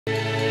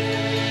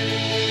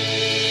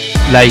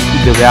like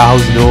the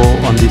warehouse door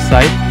on this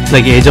side. It's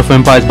like Age of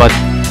Empires but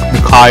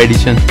the car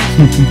edition.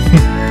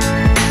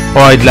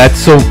 Alright, that's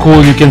so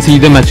cool. You can see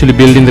them actually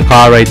building the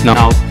car right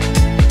now.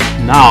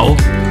 Now,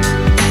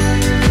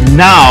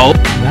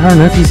 where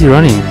on earth is he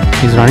running?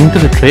 He's running to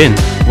the train.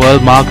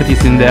 World Market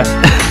is in there.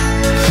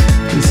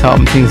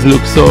 Some things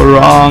look so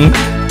wrong.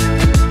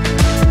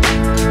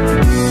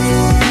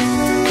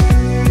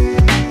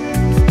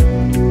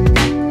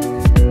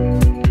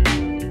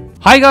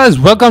 Hi guys,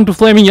 welcome to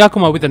Flaming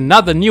Yakuma with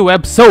another new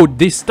episode.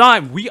 This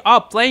time we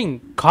are playing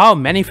Car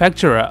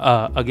Manufacturer,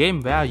 a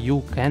game where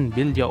you can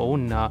build your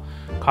own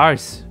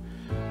cars.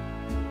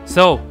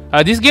 So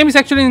this game is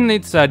actually in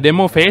its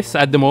demo phase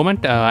at the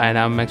moment, and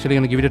I'm actually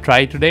gonna give it a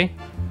try today.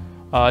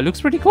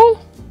 Looks pretty cool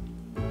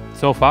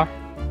so far.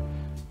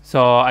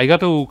 So I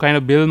got to kind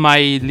of build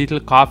my little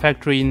car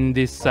factory in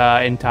this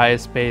entire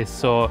space.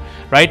 So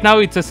right now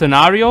it's a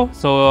scenario,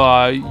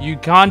 so you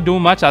can't do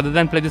much other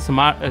than play the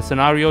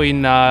scenario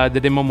in the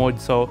demo mode.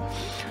 So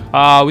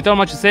without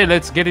much to say,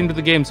 let's get into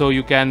the game. So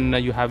you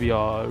have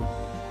your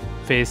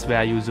face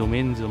where you zoom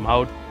in, zoom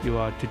out,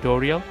 your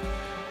tutorial.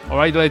 All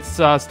right, let's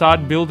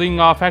start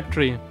building our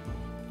factory.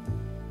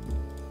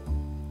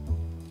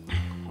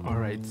 All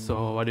right,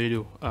 so what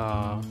do?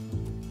 I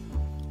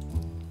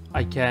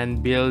can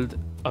build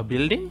a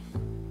building.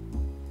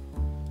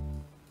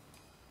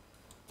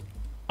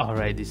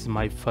 Alright, this is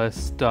my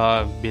first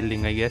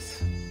building, I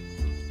guess.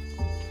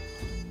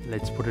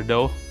 Let's put a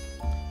door.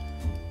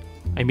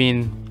 I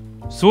mean,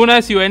 soon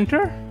as you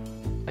enter,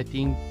 I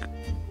think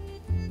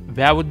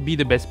where would be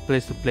the best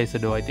place to place a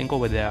door? I think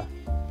over there.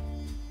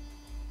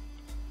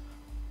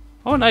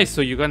 Oh nice,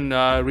 so you can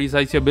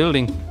resize your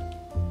building.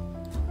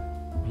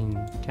 I mean,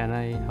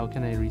 how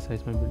can I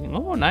resize my building?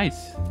 Oh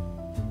nice,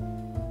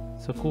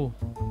 so cool.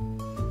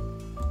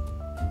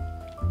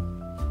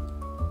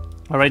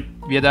 Alright,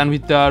 we are done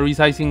with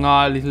resizing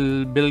our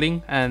little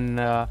building, and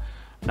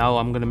now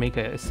I'm gonna make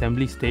an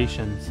assembly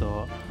station.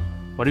 So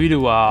what do we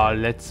do?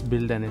 Let's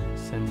build an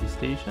assembly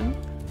station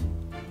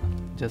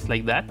just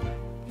like that.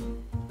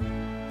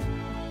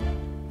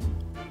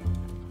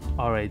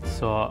 Alright,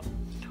 so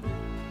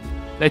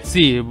let's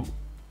see,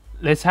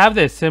 let's have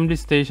the assembly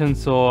station.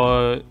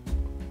 So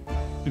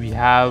we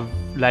have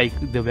like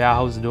the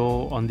warehouse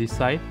door on this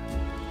side,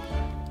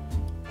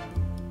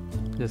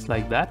 just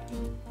like that.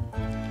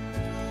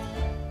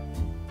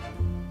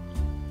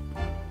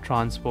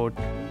 Transport.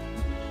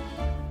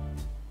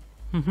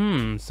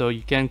 So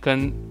you can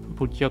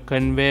put your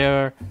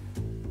conveyor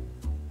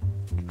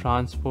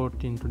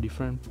transport into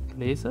different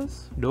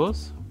places,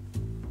 doors.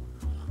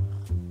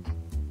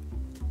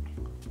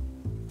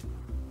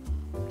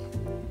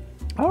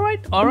 All right,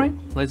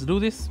 let's do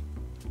this.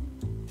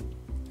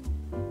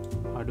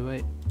 How do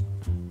I?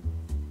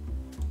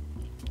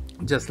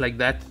 Just like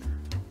that.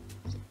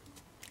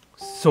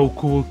 So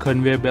cool,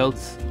 conveyor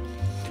belts.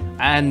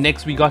 And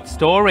next we got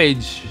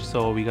storage,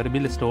 so we got to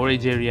build a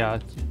storage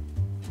area.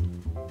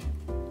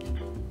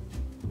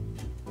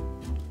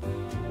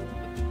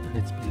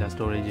 Let's build a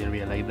storage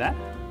area like that.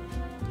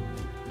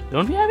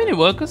 Don't we have any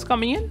workers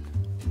coming in?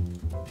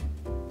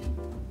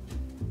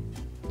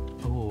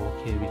 Oh,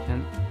 okay, we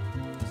can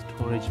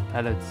storage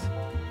pallets.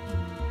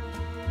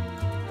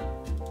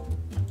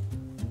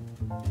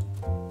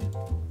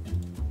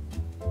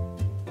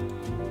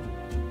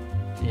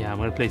 Yeah, I'm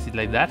gonna place it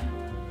like that.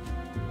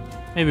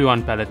 Maybe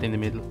one pallet in the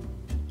middle.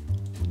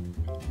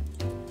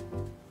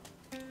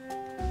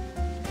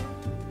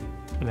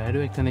 Where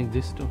do I connect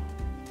this to?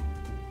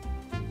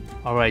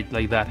 Alright,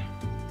 like that.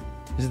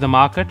 This is the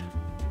market.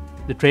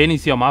 The train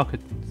is your market.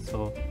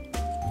 So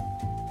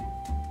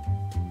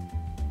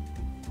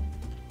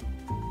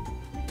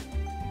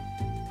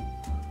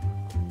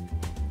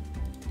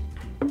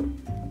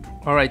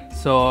alright,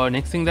 so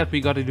next thing that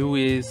we got to do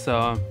is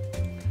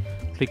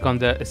click on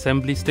the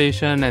assembly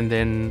station, and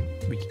then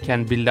we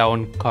can build our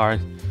own car.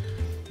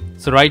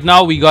 So right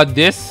now we got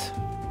this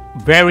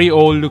very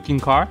old looking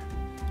car.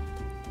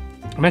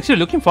 I'm actually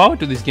looking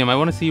forward to this game. I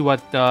want to see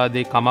what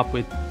they come up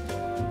with.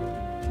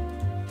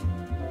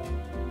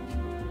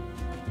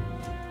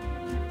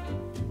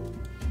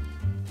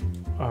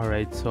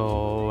 Alright,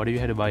 so what do you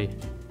have to buy?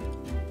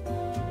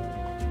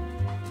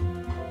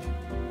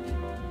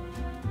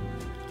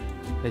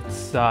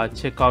 Let's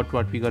check out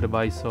what we got to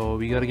buy. So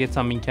we got to get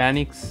some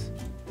mechanics.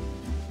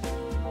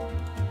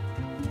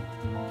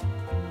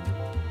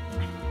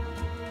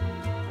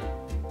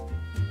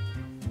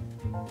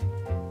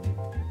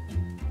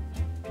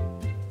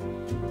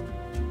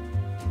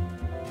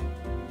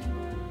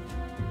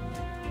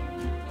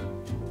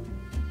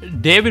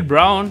 David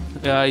Brown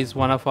is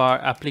one of our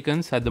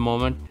applicants at the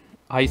moment.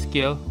 High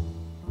scale,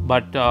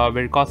 but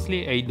very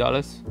costly,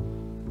 $8.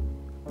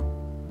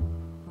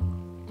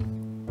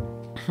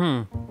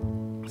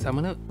 So I'm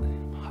gonna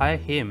hire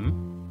him.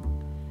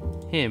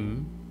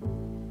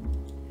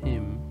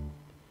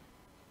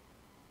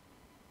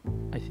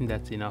 I think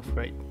that's enough,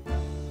 right?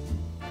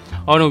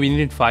 Oh no, we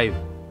needed 5.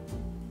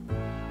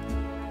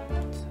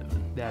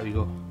 7. There we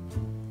go.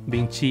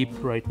 Being cheap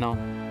right now.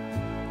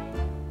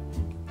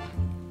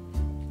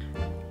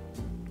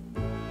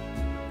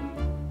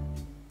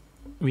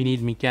 we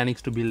need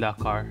mechanics to build our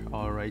car.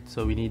 Alright,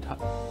 so we need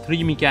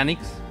 3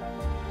 mechanics.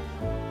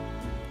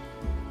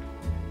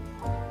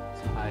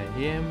 So hire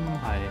him,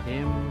 hire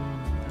him,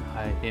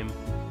 hire him.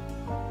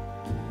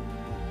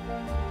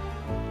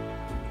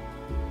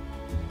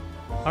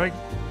 Alright,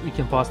 we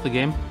can pause the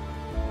game,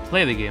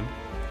 play the game.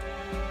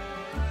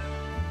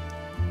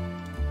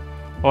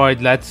 Alright,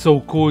 that's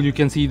so cool. You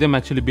can see them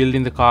actually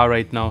building the car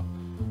right now.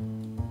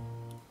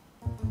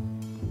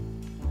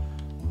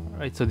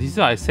 Alright, so this is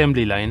our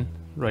assembly line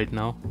right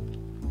now.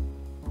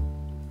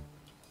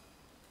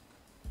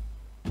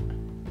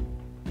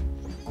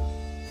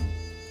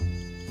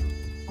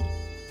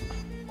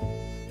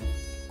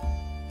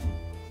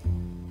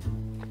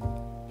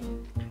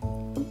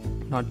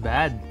 Not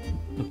bad.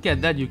 Look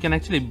at that, you can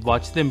actually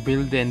watch them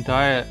build the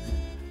entire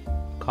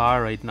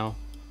car right now.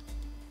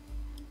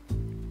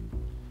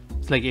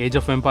 It's like Age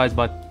of Empires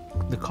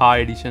but the car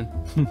edition.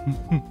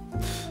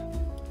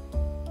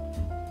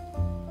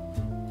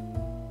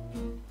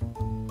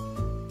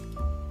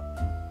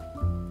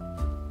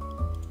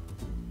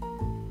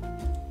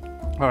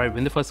 Alright,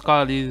 when the first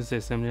car is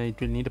assembly, it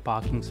will need a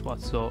parking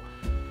spot. So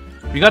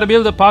we gotta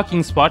build a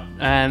parking spot,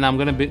 and I'm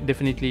gonna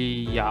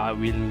definitely, yeah,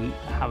 we'll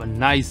have a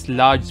nice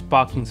large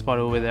parking spot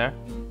over there.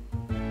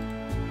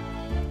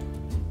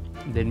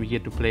 Then we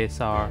get to place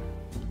our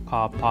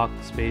car park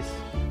space.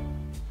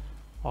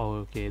 Oh,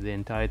 okay, the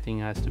entire thing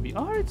has to be.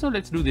 Alright, so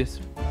let's do this.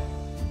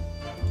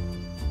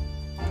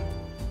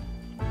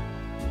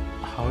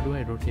 How do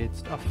I rotate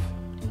stuff?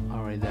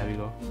 Alright, there we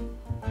go.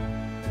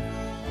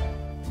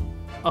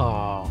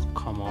 Oh,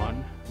 come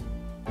on.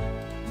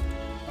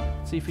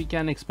 See if we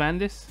can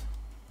expand this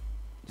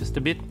just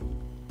a bit.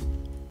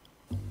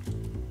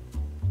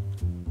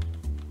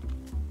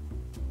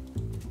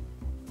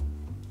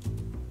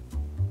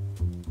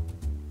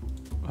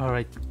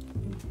 Alright.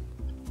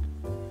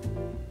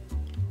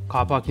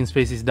 Car parking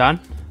space is done.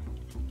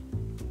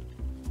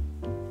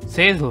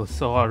 Sales.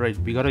 So alright,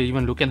 we gotta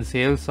even look at the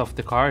sales of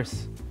the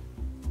cars.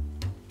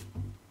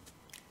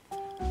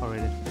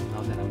 Alright,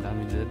 now that I'm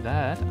done with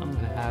that, I'm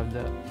gonna have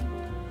the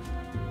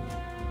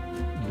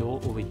door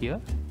over here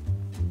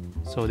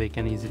so they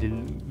can easily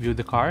view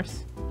the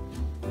cars.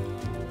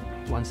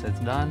 Once that's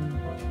done,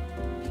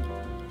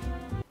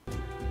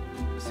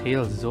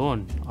 sales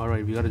zone.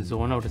 Alright, we gotta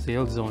zone out a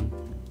sales zone.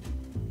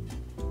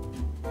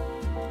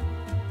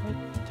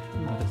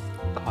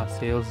 Car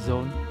sales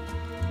zone.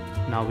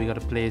 Now we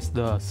gotta place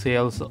the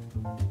sales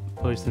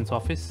person's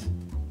office.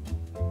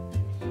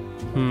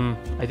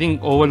 I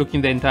think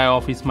overlooking the entire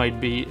office might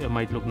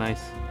look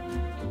nice.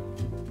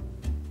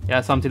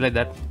 Yeah, something like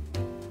that.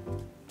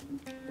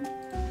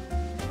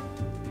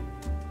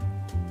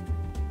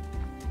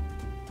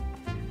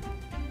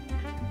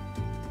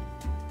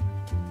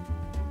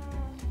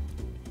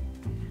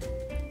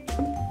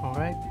 All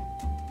right.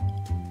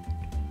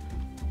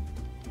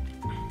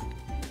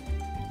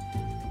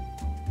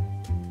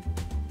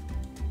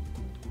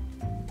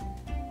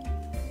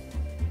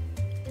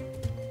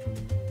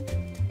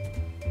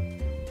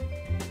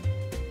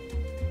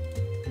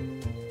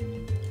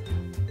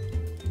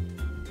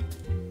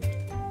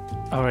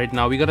 Alright,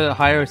 now we gotta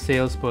hire a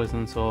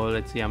salesperson, so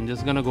let's see, I'm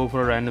just gonna go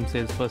for a random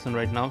salesperson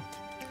right now.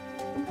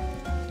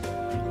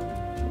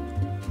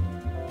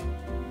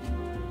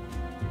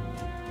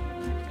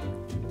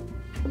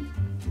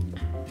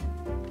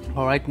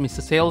 Alright,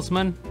 Mr.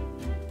 Salesman,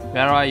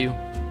 where are you?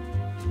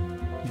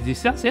 Is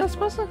this a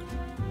salesperson?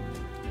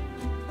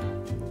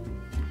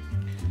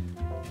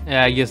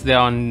 Yeah, I guess they're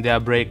on their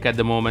break at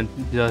the moment,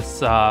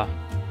 just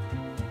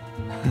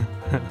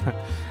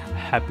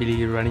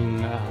happily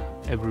running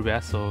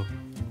everywhere, so...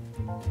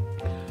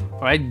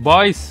 Alright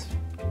boys,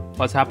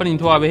 what's happening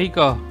to our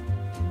vehicle?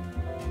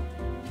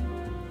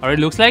 Alright,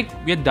 looks like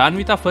we're done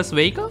with our first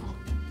vehicle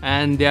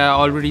and they are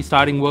already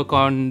starting work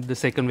on the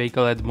second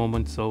vehicle at the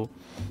moment, so...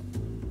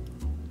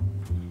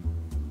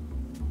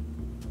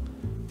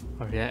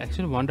 Alright, I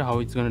actually wonder how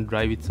it's gonna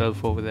drive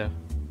itself over there.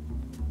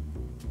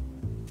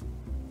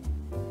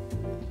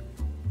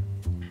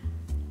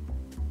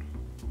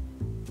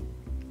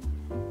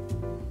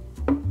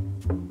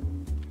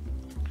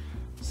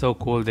 So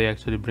cool, they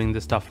actually bring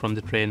the stuff from the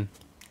train.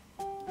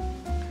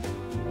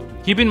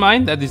 Keep in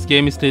mind that this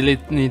game is still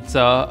in its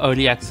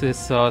early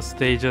access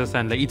stages,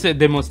 and like it's a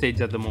demo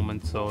stage at the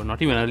moment, so not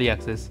even early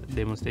access,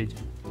 demo stage.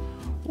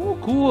 Oh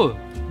cool,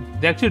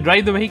 they actually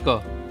drive the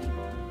vehicle.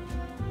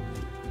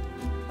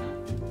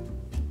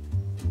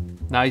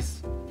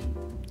 Nice.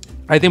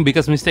 I think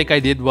biggest mistake I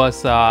did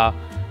was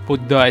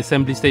put the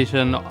assembly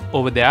station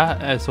over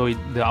there, so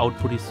the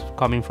output is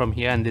coming from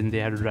here, and then they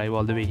had to drive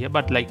all the way here,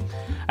 but like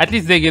at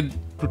least they get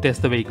to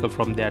test the vehicle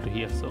from there to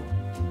here. So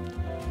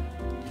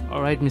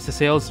alright, Mr.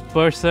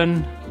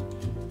 Salesperson,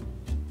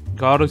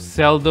 gotta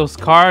sell those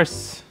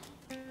cars.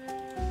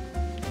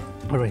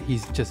 Alright,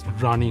 he's just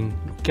running.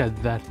 Look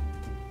at that.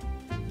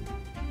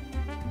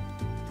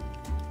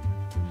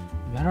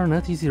 Where on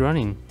earth is he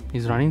running?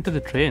 He's running to the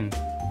train.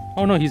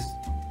 Oh no, he's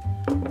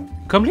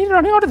completely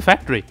running out of the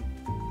factory.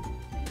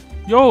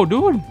 Yo,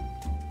 dude.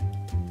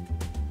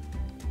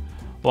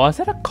 Was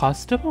that a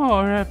customer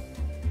or a...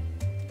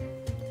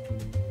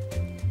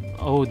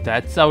 Oh,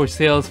 that's our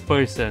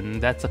salesperson.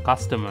 That's a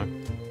customer.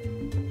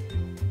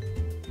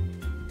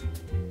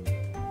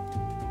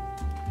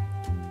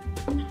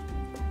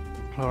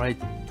 Alright,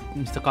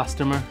 Mr.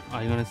 Customer,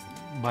 are you gonna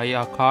buy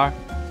our car?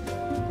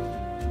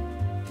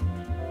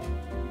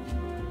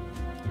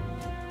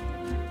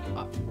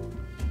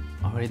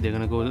 Alright, they're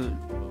gonna go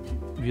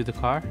view the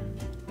car.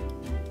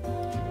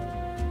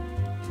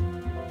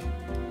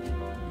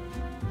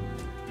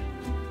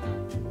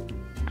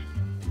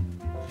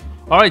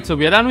 Alright, so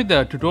we are done with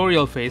the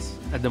tutorial phase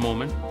at the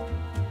moment.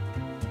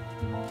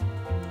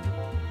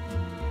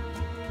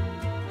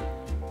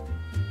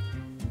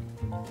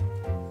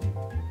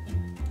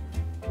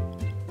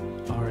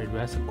 Alright,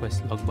 where's the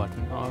quest log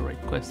button? Alright,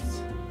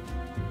 quests.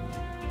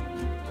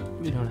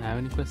 We don't have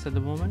any quests at the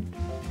moment.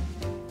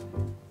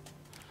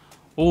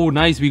 Oh,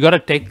 nice, we got a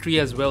tech tree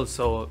as well,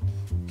 so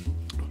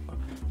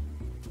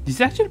this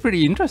is actually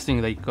pretty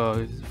interesting. Like,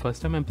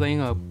 first time I'm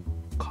playing a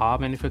car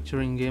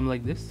manufacturing game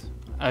like this.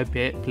 I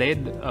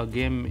played a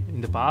game in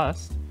the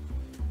past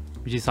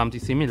which is something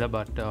similar,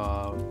 but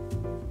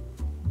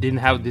didn't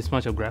have this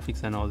much of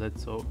graphics and all that.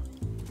 So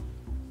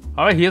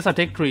alright, here's a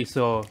tech tree.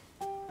 So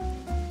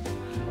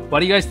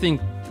what do you guys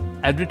think?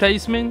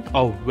 Advertisement?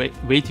 Oh,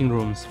 waiting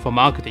rooms for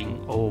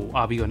marketing. Oh,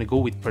 are we gonna go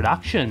with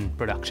production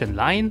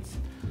lines?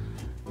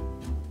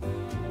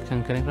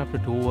 Can connect up to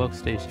 2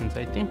 workstations.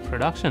 I think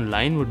production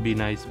line would be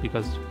nice,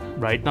 because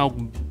right now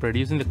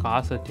producing the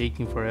cars are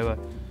taking forever.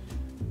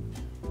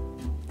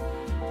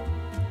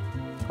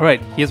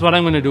 Alright, here's what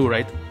I'm gonna do,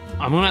 right?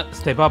 I'm gonna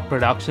step up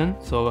production,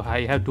 so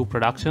I have 2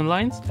 production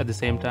lines. At the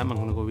same time, I'm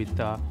gonna go with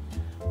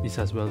this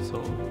as well.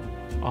 So,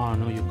 oh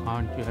no, you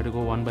can't. You have to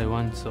go one by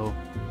one. So,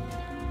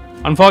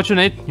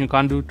 unfortunate, you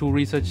can't do 2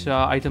 research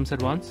items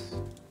at once.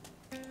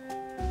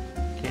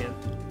 Okay,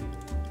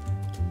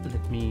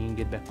 let me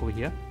get back over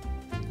here.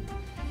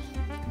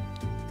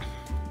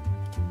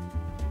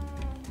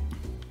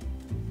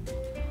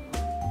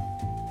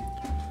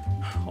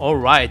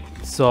 Alright,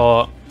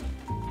 so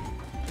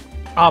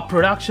our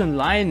production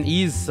line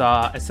is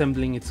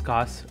assembling its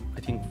cars,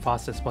 I think,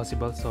 fast as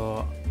possible.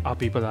 So our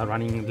people are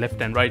running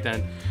left and right,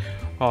 and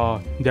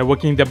they're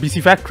working in the busy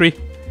factory.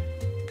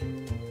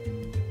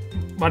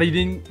 But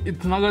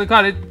it's not gonna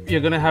cut it.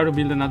 You're gonna have to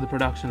build another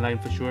production line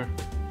for sure.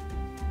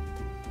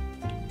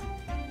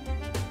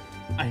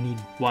 I need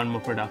 1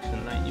 more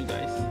production line, you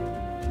guys.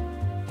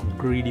 I'm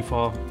greedy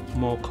for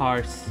more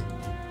cars.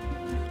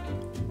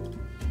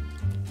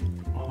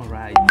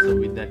 Alright, so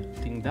with that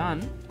thing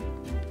done.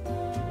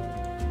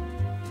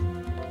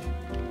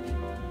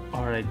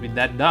 Alright, with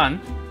that done,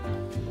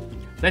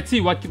 let's see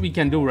what we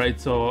can do, right?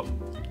 So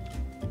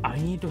I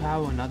need to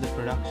have another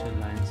production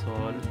line,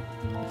 so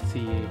let's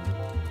see.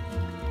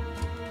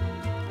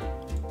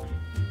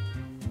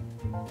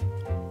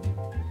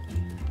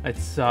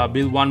 Let's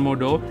build 1 more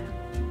door,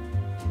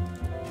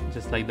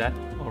 just like that.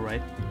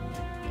 Alright.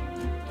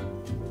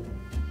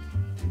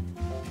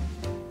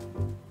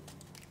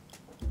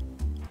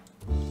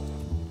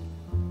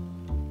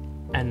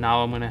 And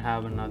now I'm gonna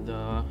have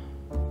another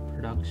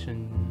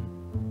production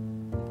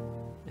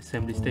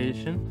assembly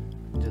station,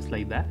 just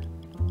like that.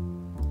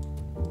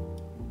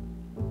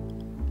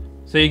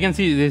 So you can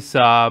see this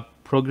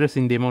progress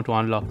in demo to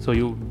unlock. So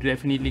you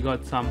definitely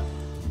got some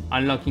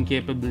unlocking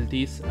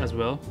capabilities as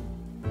well.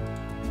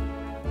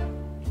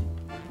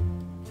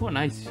 Oh,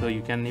 nice. So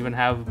you can even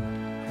have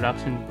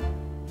production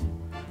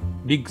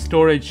big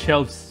storage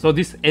shelves. So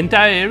this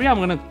entire area, I'm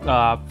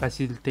gonna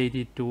facilitate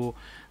it to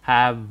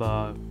have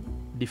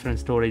different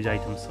storage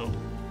items. So,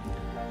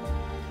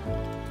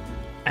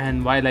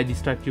 and while I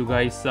distract you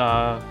guys,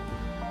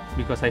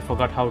 because I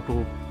forgot how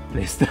to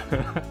place the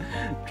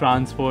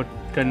transport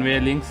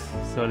conveyor links,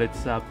 so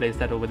let's place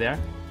that over there.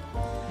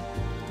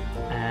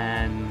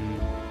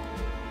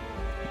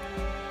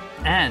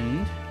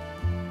 And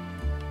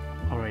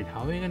alright,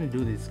 how are we gonna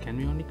do this? Can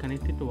we only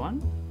connect it to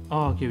 1?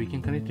 Oh, okay, we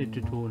can connect it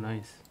to 2.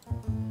 Nice.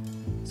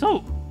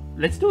 So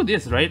let's do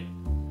this, right?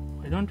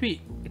 Why don't we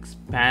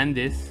expand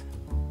this?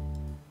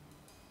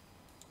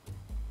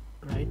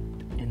 Right,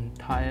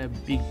 entire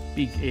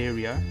big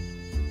area,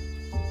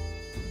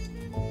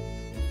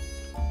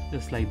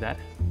 just like that.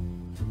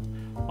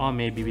 Or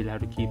maybe we'll have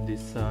to keep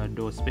this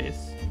door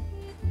space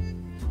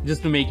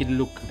just to make it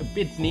look a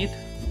bit neat.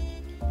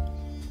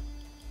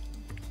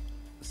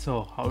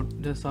 So how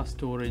does our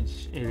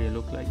storage area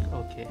look like?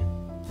 Okay,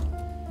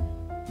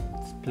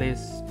 let's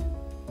place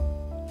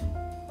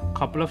a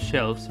couple of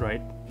shelves,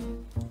 right?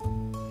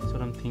 That's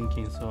what I'm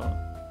thinking. So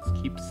let's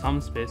keep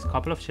some space,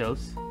 couple of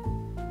shelves.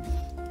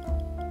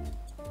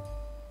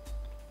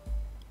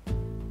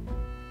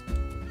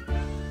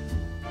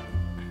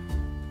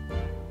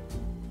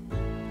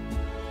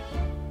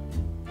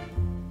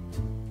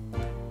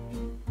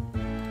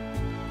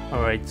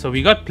 Alright, so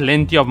we got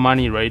plenty of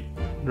money right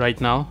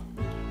now.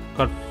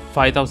 Got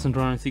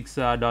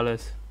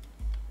 $5,206.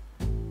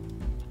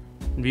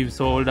 We've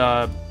sold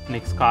our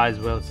next car as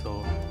well,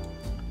 so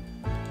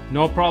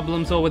no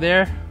problems over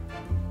there.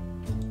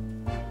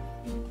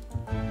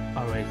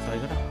 Alright, I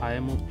gotta hire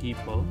more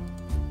people.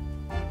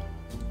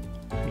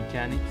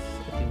 Mechanics,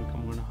 I think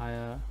I'm gonna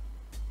hire,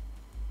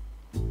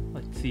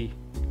 let's see,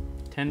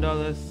 $10,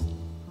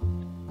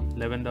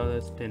 $11,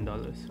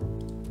 $10.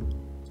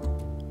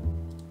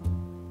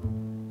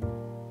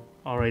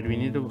 Alright, we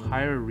need to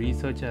hire a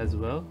researcher as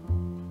well.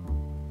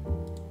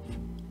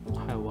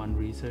 Hire one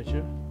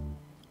researcher,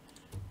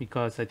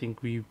 because I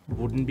think we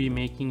wouldn't be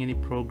making any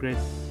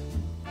progress.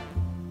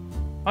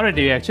 Alright,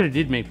 we actually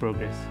did make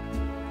progress.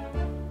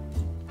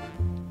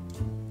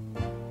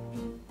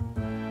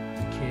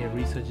 Okay,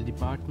 research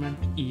department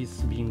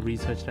is being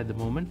researched at the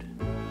moment.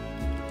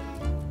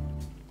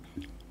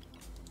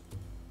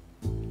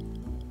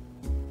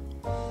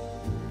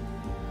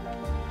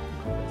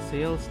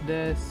 Sales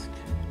desk.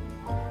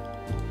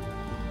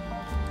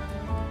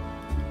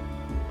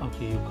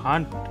 Okay, you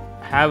can't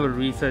have a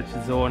research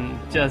zone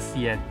just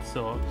yet,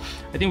 so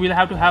I think we'll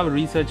have to have a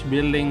research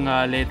building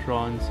later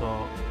on,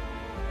 so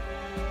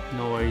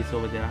no worries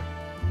over there.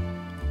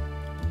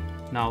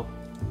 Now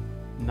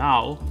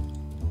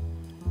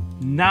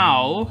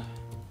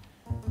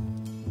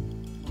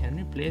can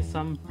we place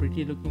some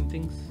pretty looking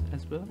things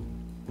as well?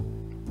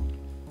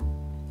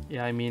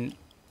 Yeah, I mean,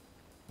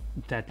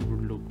 that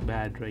would look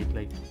bad, right?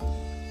 Like,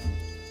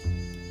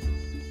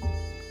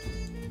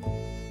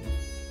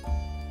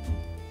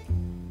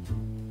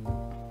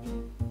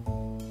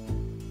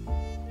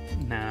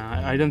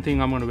 nah, I don't think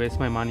I'm gonna waste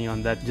my money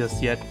on that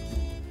just yet.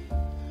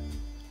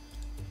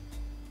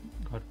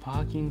 Got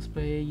parking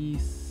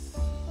space,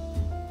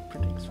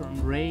 protects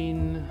from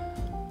rain.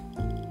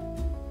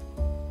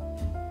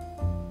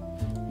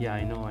 Yeah,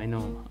 I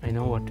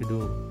know what to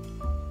do.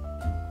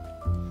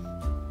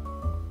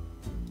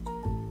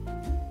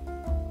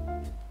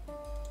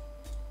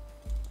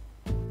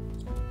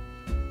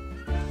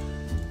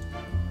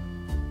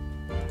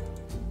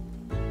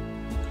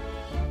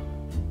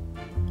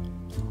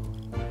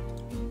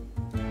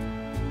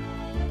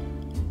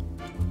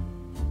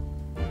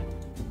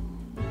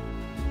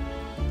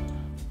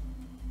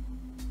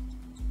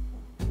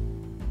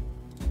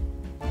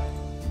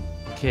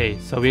 Okay,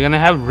 so we're gonna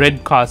have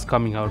red cars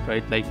coming out,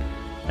 right? Like,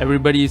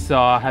 everybody's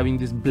having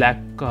these black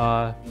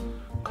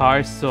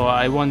cars, so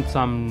I want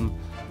some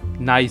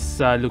nice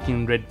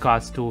looking red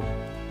cars too.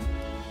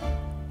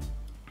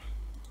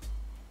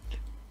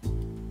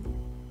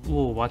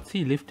 Whoa, what's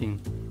he lifting?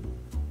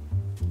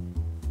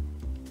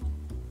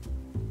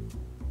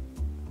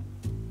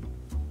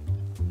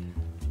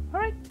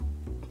 Alright.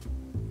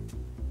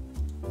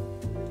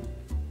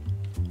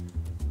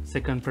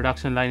 Second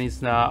production line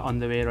is on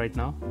the way right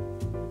now.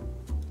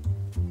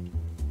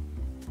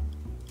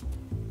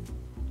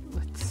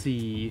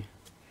 See,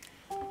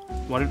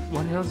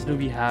 what else do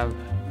we have?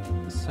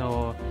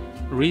 So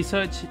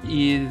research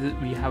is,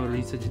 we have a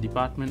research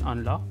department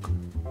unlock.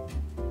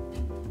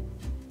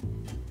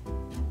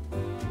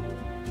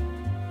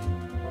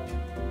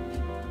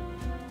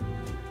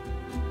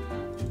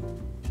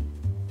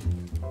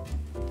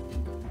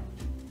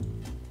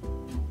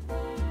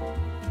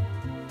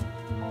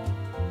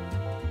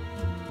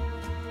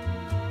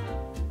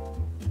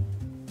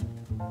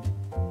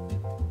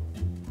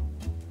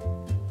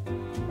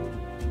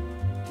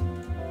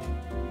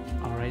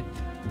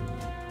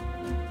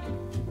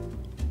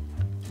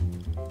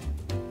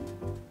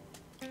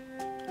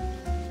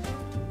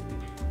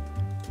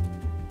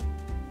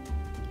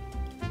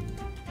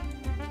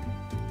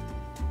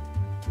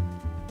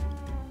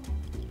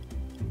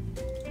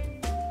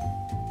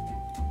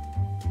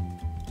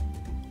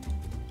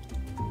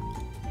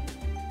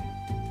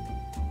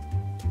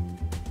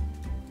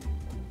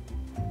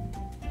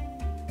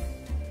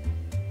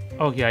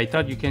 Okay, I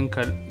thought you can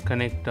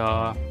connect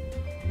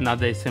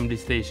another assembly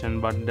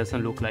station, but it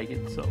doesn't look like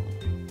it, so.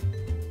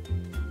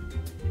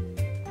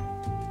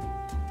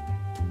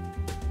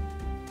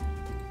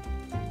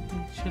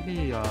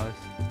 Actually,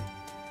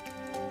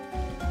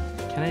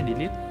 can I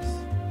delete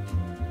this?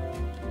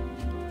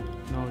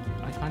 No,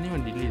 I can't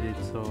even delete it,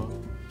 so.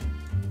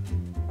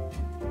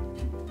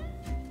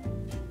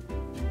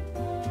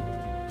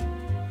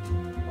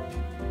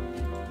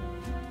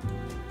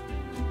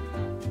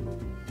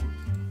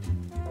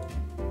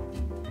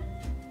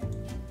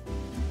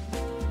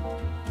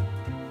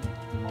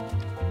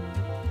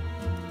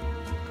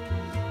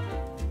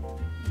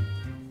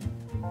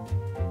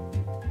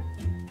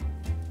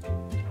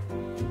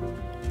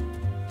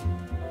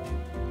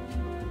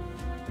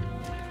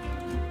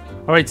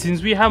 Alright,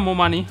 since we have more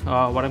money,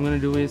 what I'm going to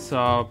do is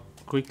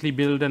quickly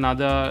build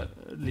another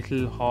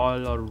little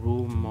hall or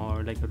room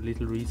or like a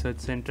little research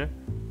center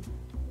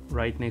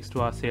right next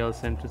to our sales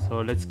center.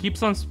 So let's keep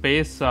some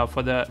space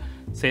for the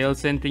sales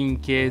center in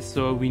case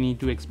we need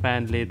to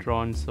expand later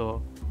on.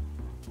 So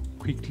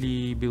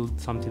quickly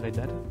build something like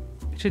that.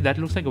 Actually, that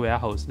looks like a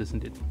warehouse,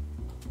 doesn't it?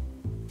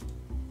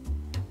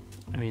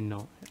 I mean,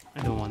 no,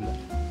 I don't want that.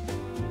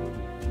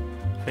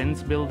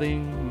 Fence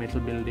building, metal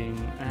building,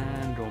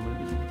 and Roman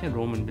building. I think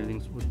Roman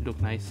buildings would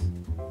look nice.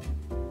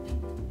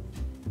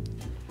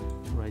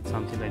 Right,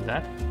 something like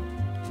that.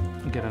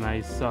 Get a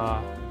nice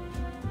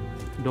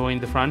door in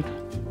the front.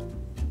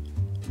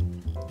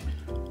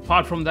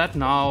 apart from that,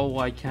 now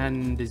I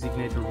can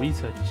designate a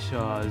research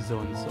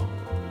zone. So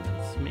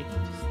let's make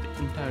this the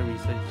entire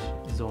research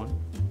zone.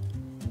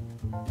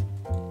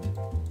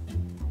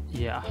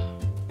 Yeah,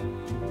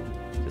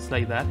 just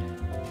like that.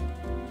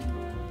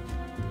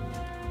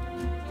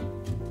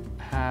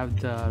 Have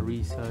the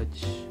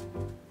research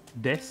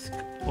desk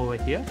over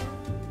here.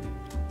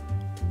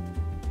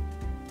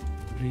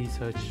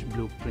 Research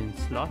blueprint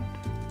slot.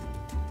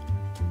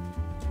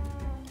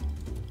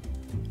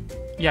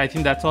 Yeah, I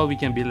think that's all we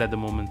can build at the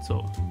moment.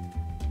 So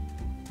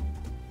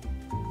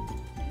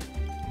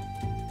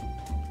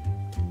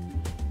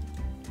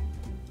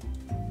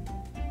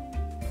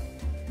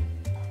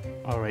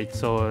alright,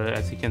 so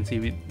as you can see,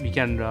 we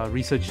can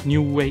research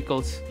new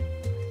vehicles.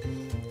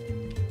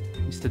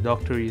 Mr.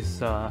 Doctor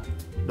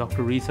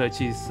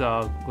Research is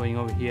going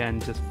over here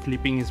and just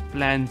flipping his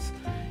plans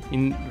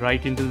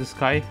right into the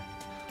sky.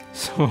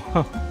 So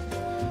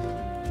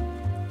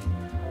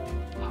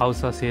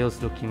how's our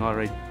sales looking?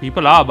 Alright,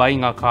 people are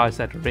buying our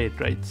cars at a rate,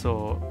 right?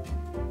 So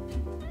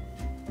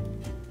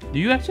do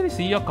you actually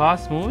see your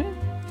cars moving?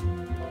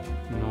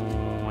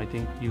 No, I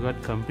think you got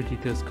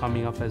competitors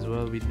coming up as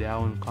well with their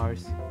own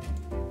cars.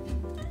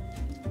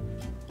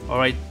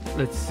 Alright,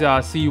 let's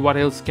see what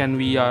else can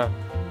we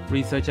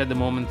research at the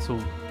moment. So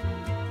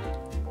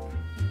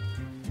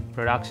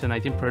production, I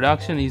think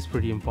production is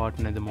pretty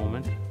important at the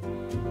moment.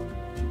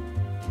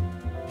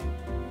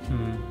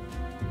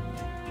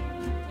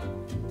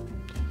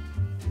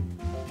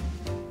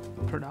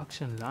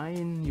 Production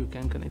line, you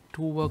can connect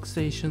 2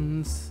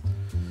 workstations.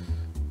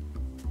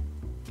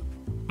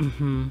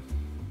 3D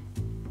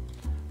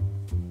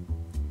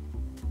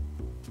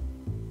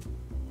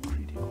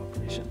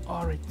corporation.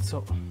 Alright,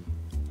 so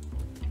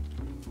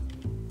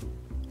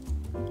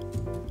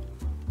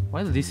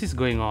while this is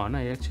going on,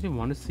 I actually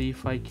want to see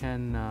if I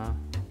can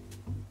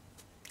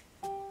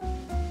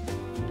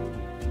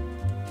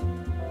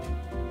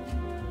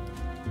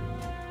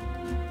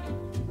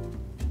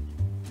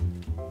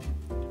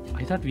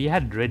I thought we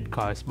had red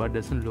cars, but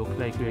doesn't look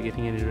like we're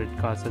getting any red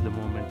cars at the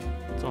moment.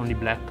 It's only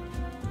black.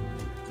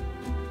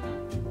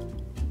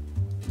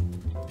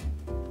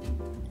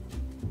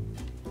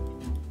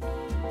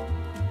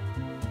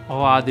 Oh,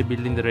 are they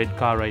building the red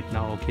car right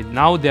now? Okay,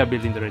 now they are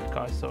building the red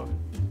car. So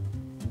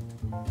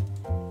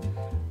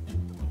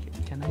okay,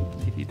 can I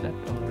delete that?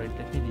 Alright,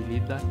 let me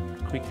delete that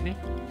quickly.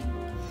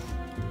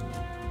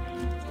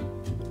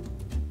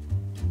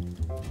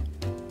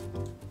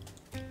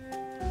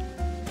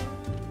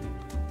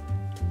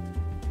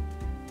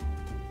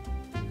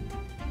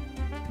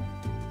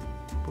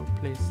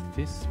 Place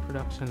this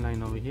production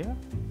line over here.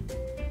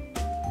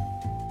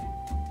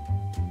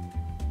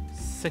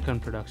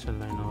 Second production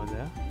line over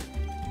there.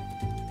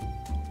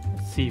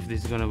 Let's see if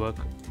this is gonna work.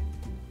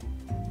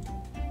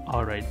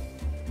 Alright,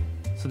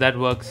 so that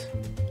works.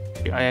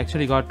 I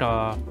actually got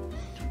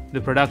the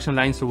production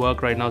lines to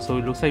work right now, so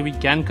it looks like we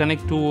can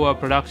connect to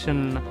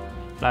production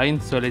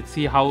lines. So let's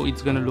see how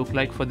it's gonna look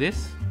like for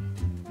this.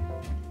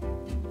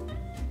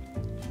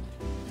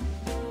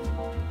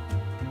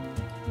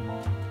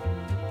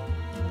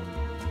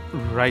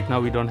 Right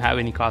now we don't have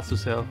any cars to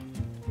sell.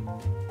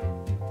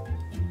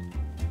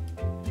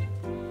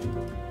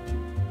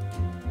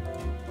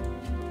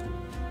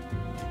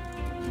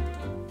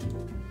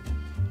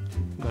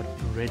 Got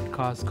red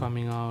cars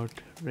coming out,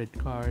 red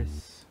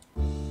cars.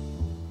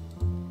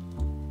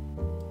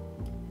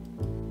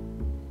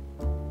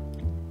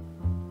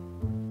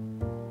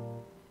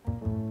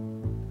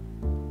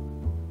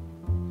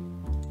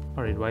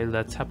 Alright, while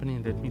that's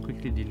happening, let me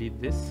quickly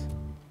delete this.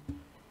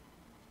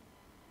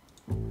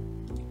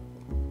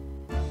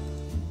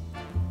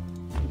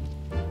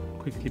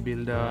 Quickly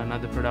build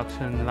another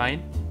production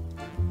line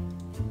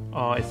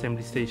or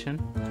assembly station.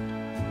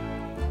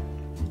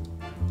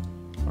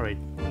 Alright,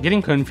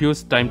 getting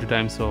confused time to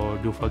time, so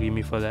do forgive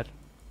me for that.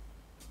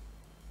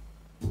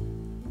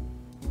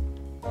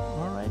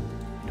 Alright,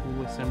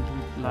 2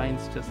 assembly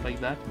lines just like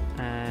that,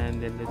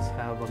 and then let's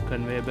have a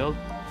conveyor belt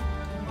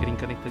getting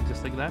connected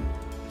just like that.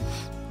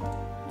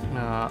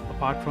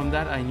 Apart from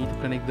that, I need to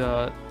connect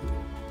the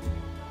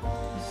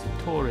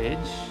storage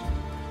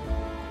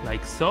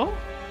like so.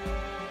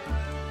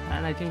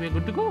 And I think we're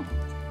good to go.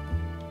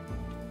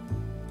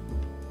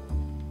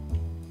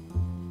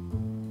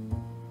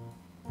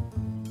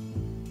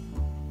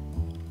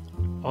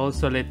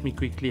 Also, let me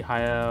quickly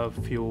hire a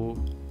few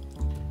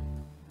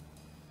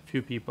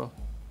people.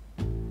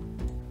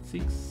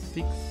 Six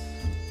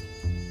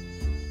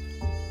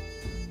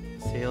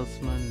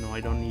salesmen. No,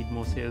 I don't need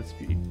more sales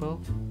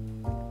people.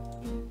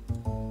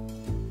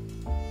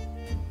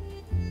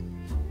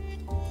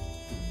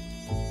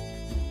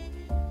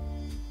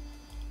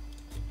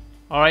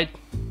 All right.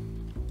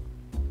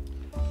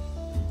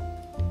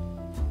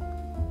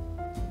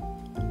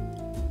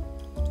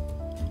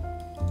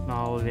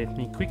 Now let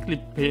me quickly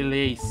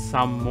place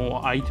some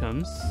more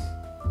items.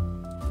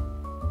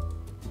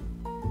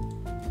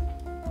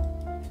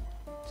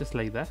 Just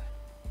like that.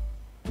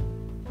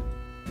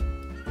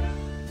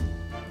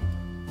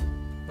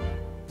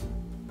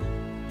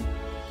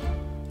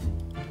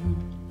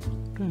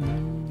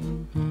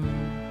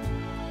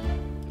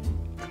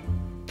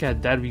 Look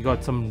at that, we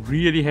got some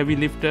really heavy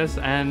lifters,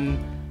 and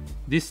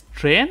this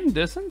train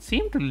doesn't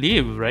seem to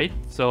leave, right?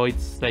 So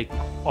it's like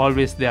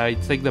always there.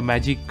 It's like the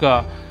magic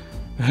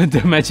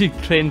the magic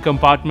train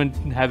compartment,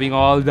 having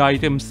all the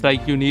items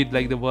like you need,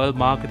 like the world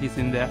market is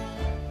in there.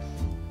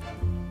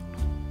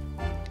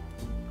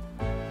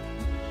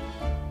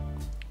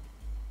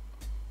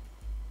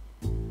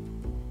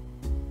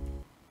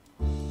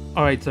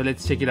 Alright, so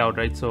let's check it out,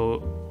 right?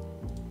 So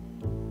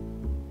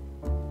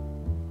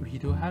we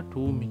do have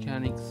two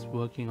mechanics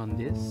working on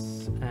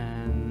this,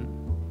 and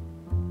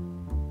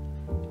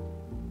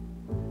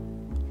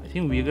I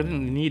think we're gonna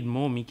need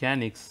more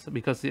mechanics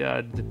because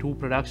the two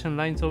production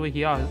lines over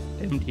here are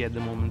empty at the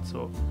moment.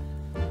 So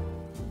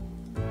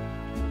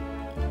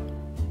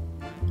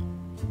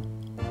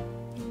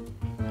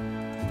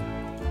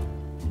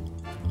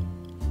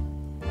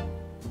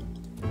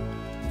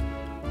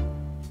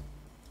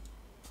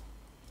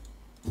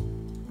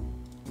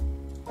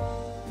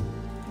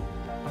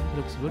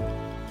looks good.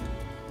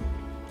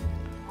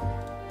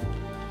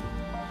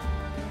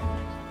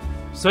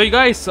 So you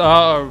guys,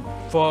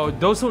 for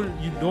those who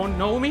you don't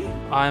know me,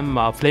 I'm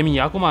Flaming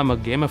Yakuma. I'm a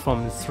gamer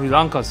from Sri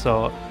Lanka.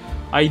 So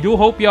I do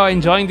hope you are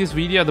enjoying this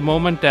video at the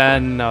moment,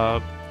 and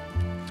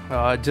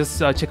just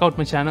check out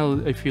my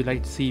channel if you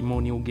like to see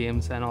more new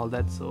games and all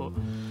that. So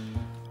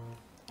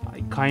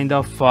I kind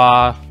of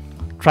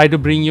try to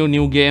bring you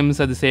new games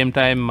at the same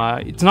time.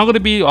 It's not going to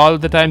be all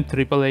the time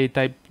AAA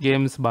type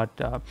games, but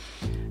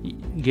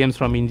games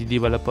from indie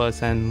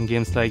developers and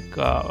games like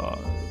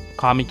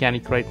Car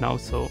Mechanic right now.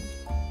 So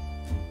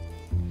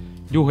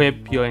do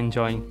hope you're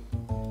enjoying.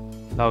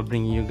 Love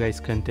bringing you guys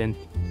content.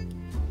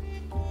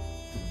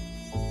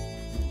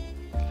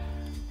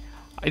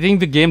 I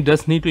think the game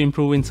does need to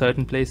improve in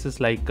certain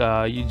places. Like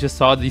you just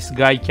saw this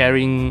guy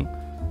carrying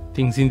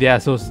things in there,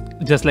 so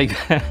just like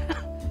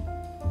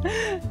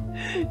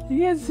you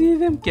can see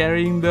them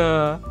carrying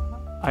the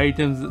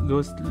items.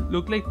 Those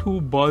look like two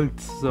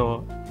bolts.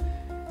 So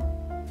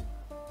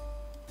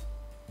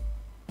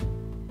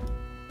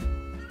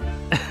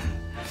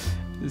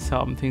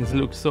some things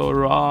look so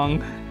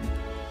wrong.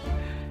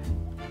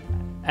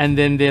 And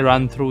then they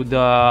run through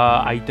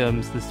the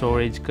items, the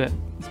storage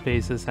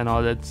spaces and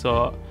all that.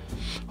 So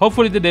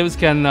hopefully the devs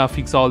can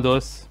fix all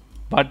those.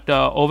 But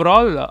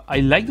overall, I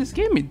like this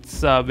game.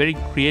 It's very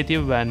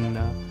creative and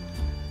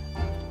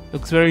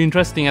looks very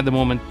interesting at the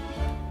moment.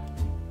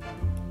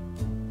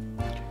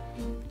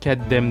 Look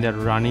at them, they're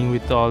running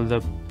with all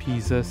the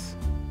pieces.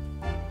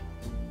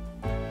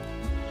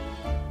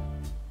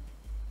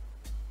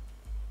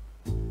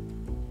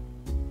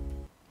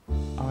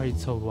 Alright,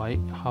 so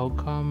how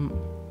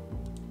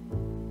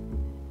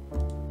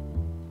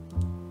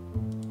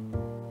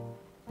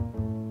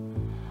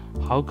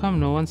come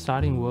no one's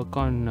starting work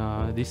on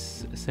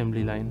this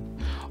assembly line?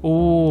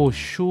 Oh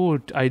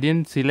shoot, I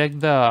didn't select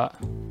the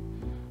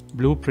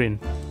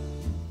blueprint.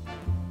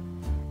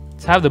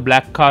 Let's have the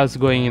black cars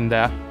going in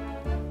there.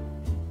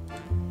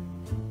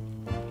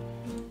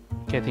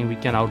 Okay, I think we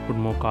can output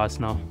more cars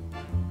now.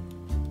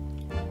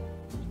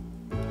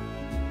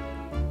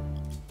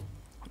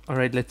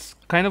 Alright, let's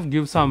kind of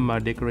give some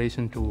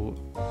decoration to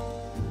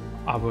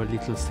our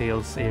little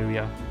sales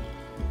area.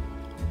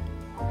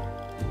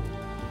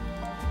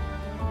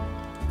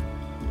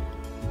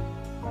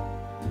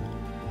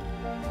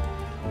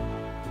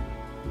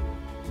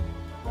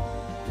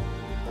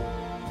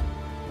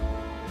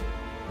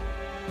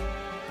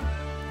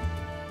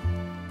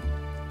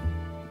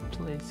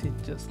 Place it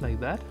just like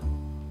that.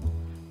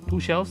 2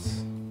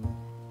 shelves.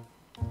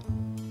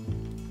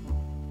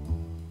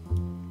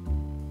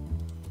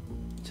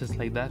 Just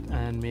like that,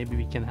 and maybe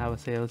we can have a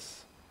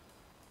sales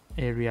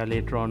area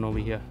later on over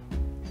here.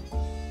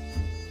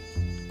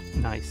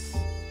 Nice.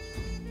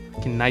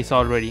 Looking nice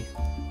already.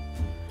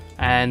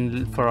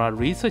 And for our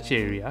research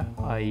area,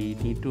 I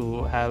need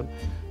to have,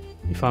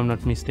 if I'm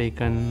not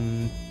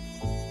mistaken,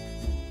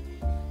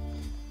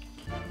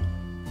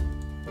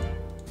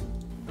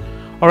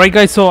 alright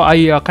guys, so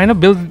I kind of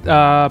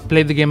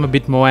played the game a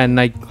bit more, and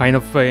I kind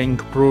of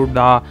improved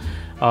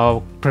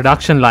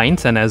production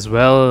lines, and as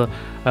well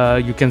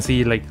you can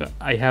see like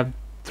I have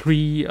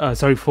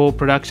 4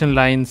 production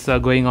lines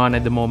going on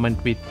at the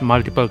moment, with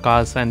multiple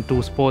cars and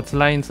 2 sports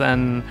lines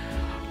and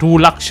 2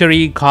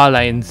 luxury car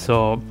lines.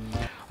 So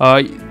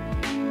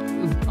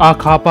our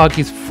car park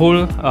is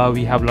full.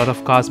 We have a lot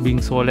of cars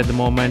being sold at the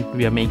moment.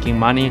 We are making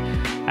money,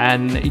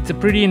 and it's a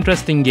pretty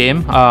interesting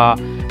game.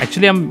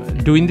 Actually, I'm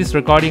doing this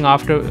recording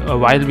after a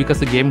while because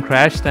the game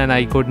crashed and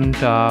I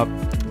couldn't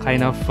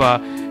kind of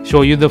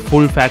show you the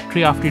full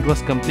factory after it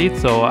was complete.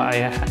 So I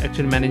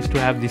actually managed to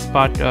have this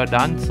part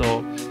done.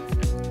 So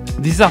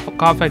this is a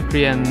car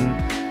factory, and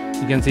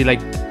you can see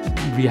like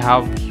we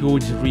have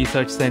huge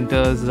research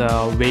centers,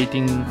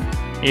 waiting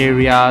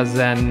areas,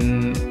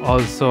 and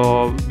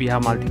also we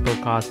have multiple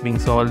cars being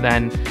sold,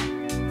 and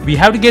we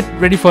have to get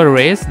ready for a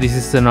race. This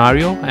is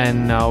scenario,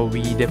 and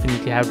we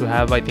definitely have to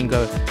have, I think,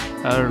 a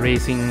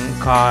racing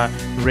car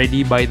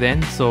ready by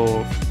then.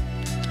 So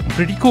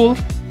pretty cool.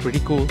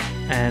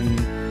 And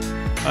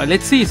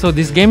let's see. So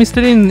this game is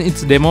still in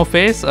its demo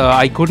phase.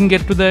 I couldn't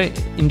get to the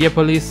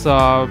Indianapolis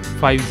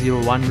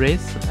 501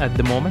 race at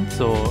the moment,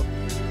 so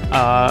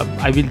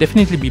I will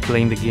definitely be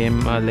playing the game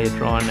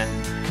later on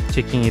and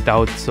checking it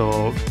out.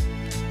 So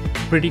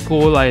pretty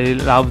cool. I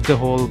love the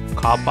whole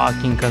car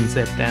parking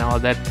concept and all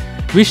that.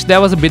 Wish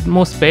there was a bit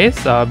more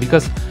space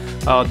because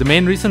the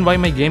main reason why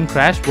my game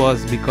crashed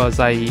was because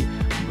I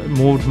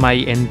moved my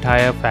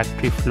entire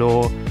factory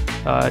floor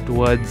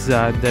towards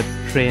the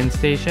train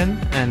station,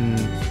 and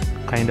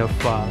kind of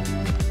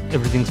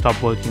everything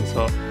stopped working.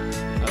 So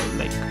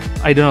like,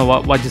 I don't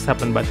know what just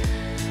happened, but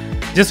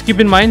just keep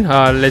in mind,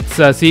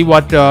 let's see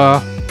what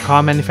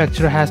car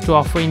manufacturer has to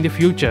offer in the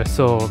future.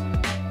 So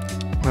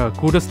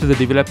kudos to the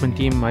development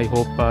team. I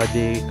hope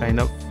they kind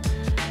of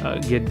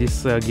get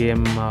this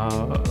game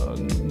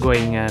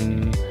going,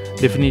 and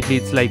definitely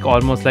it's like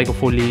almost like a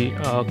fully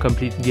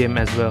complete game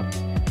as well.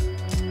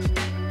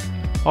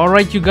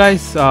 Alright, you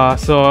guys,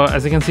 so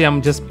as you can see,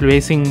 I'm just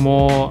placing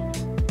more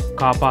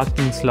car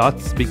parking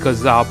slots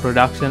because our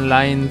production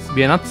lines,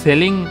 we are not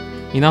selling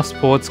enough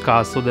sports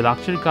cars, so the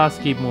luxury cars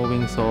keep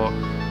moving. So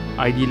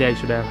ideally I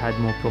should have had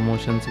more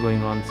promotions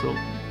going on, so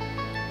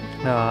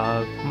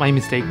my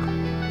mistake.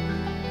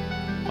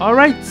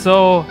 Alright,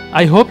 so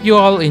I hope you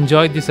all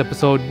enjoyed this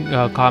episode,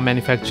 car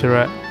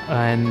manufacturer,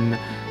 and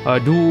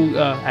do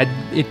add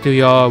it to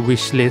your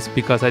wish list,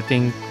 because I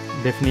think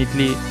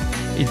definitely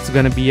it's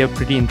gonna be a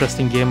pretty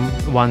interesting game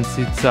once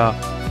it's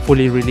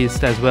fully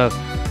released as well.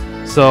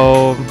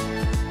 So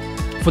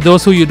for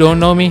those who you don't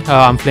know me,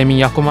 I'm Flaming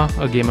Yakuma,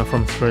 a gamer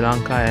from Sri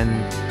Lanka,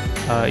 and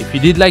if you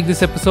did like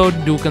this episode,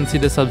 do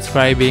consider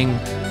subscribing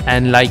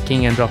and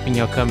liking and dropping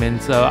your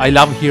comments. I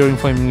love hearing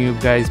from you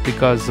guys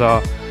because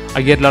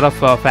I get a lot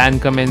of fan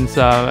comments,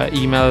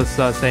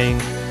 emails saying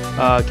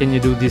can you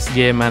do this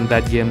game and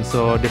that game.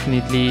 So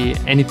definitely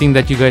anything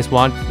that you guys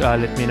want,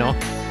 let me know.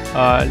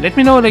 Let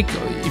me know, like,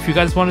 if you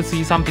guys want to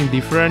see something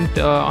different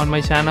on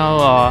my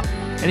channel or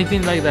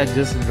anything like that,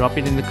 just drop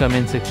it in the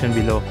comment section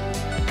below.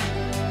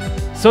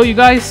 So you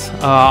guys,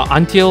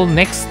 until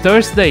next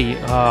Thursday,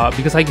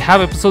 because I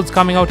have episodes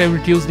coming out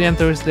every Tuesday and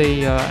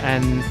Thursday,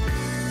 and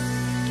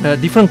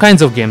different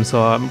kinds of games.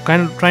 So I'm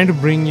kind of trying to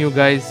bring you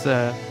guys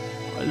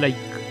like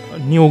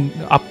new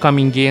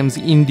upcoming games,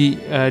 indie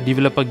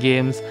developer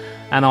games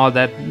and all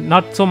that.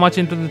 Not so much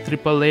into the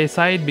AAA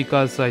side,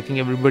 because I think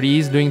everybody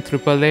is doing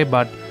AAA,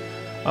 but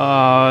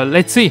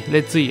let's see.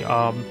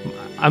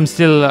 I'm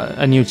still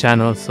a new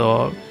channel,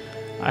 so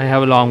I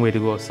have a long way to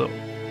go. So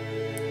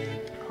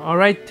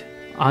alright,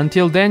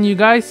 until then, you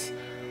guys,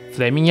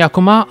 Flaming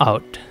Yakuma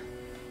out.